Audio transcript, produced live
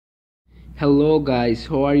Hello guys,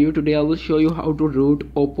 how are you? Today I will show you how to root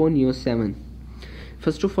Oppo Neo 7.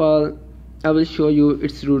 First of all, I will show you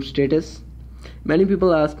its root status. Many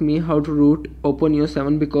people ask me how to root Oppo Neo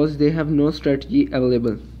 7 because they have no strategy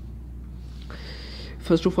available.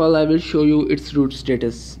 First of all, I will show you its root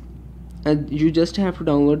status. And you just have to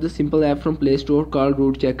download the simple app from Play Store called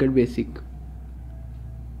Root Checker Basic.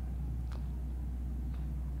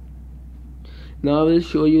 Now I will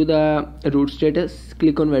show you the root status.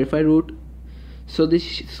 Click on verify root. So this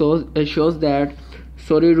shows that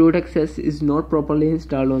sorry, root access is not properly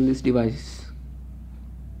installed on this device.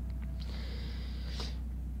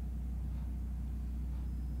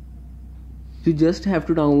 You just have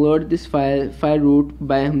to download this file root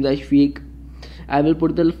by Hamza Shafiq. I will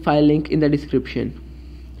put the file link in the description.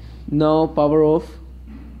 Now power off.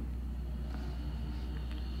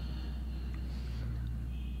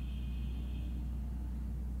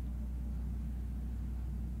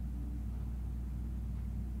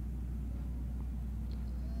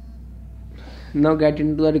 Now get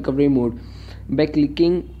into the recovery mode by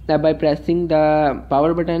pressing the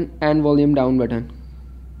power button and volume down button.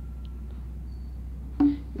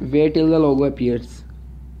 Wait till the logo appears.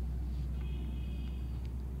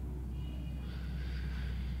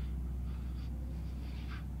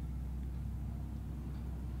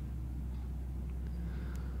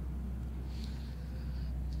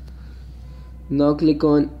 Now click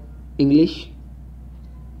on English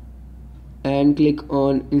and click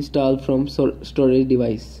on install from storage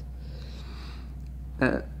device.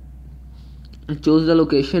 Choose the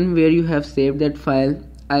location where you have saved that file.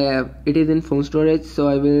 It is in phone storage, so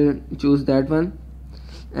I will choose that one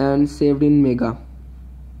and saved in Mega.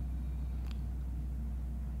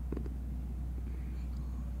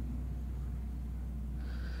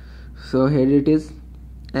 So here it is,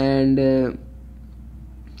 and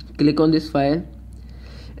click on this file,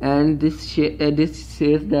 and this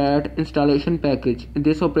says that installation package.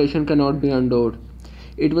 This operation cannot be undone.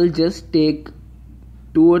 It will just take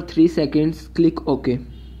 2 or 3 seconds. Click OK.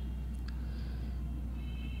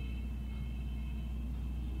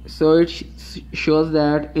 So it shows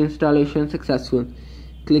that installation successful.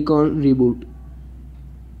 Click on reboot.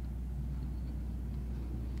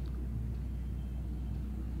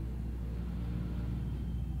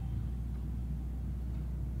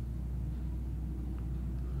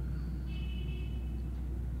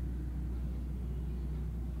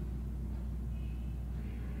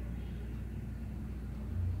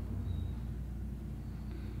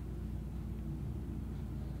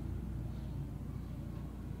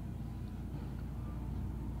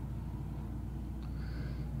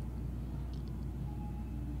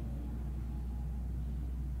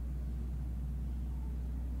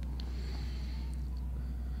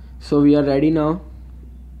 So we are ready now.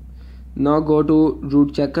 Now go to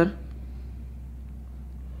root checker.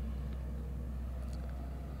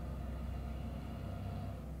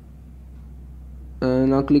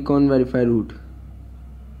 Now click on verify root.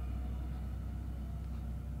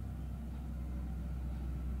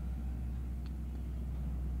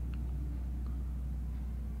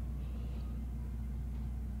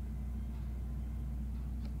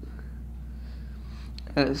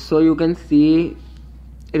 So you can see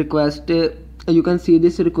request, you can see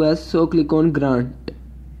this request, so click on grant.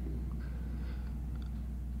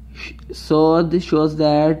 So this shows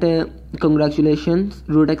that congratulations,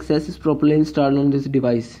 root access is properly installed on this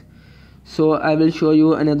device. So I will show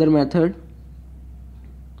you another method.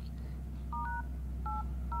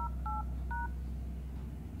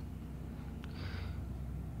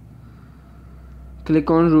 Click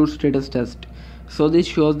on root status test. So this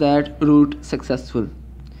shows that root successful.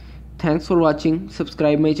 Thanks for watching.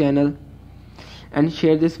 Subscribe my channel and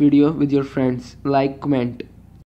share this video with your friends. Like, comment.